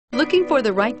Looking for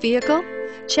the right vehicle?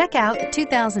 Check out the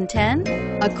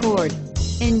 2010 Accord.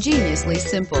 Ingeniously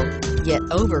simple, yet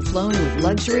overflowing with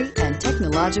luxury and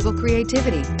technological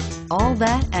creativity. All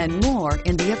that and more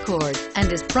in the Accord, and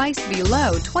is priced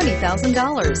below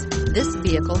 $20,000. This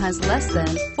vehicle has less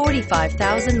than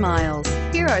 45,000 miles.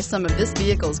 Here are some of this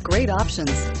vehicle's great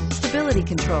options: stability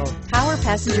control, power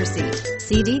passenger seat,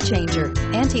 CD changer,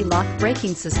 anti-lock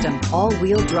braking system,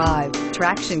 all-wheel drive,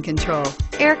 traction control,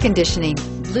 air conditioning,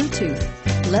 Bluetooth,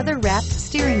 leather-wrapped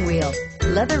steering wheel.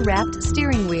 Leather-wrapped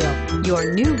steering wheel.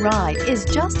 Your new ride is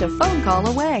just a phone call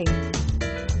away.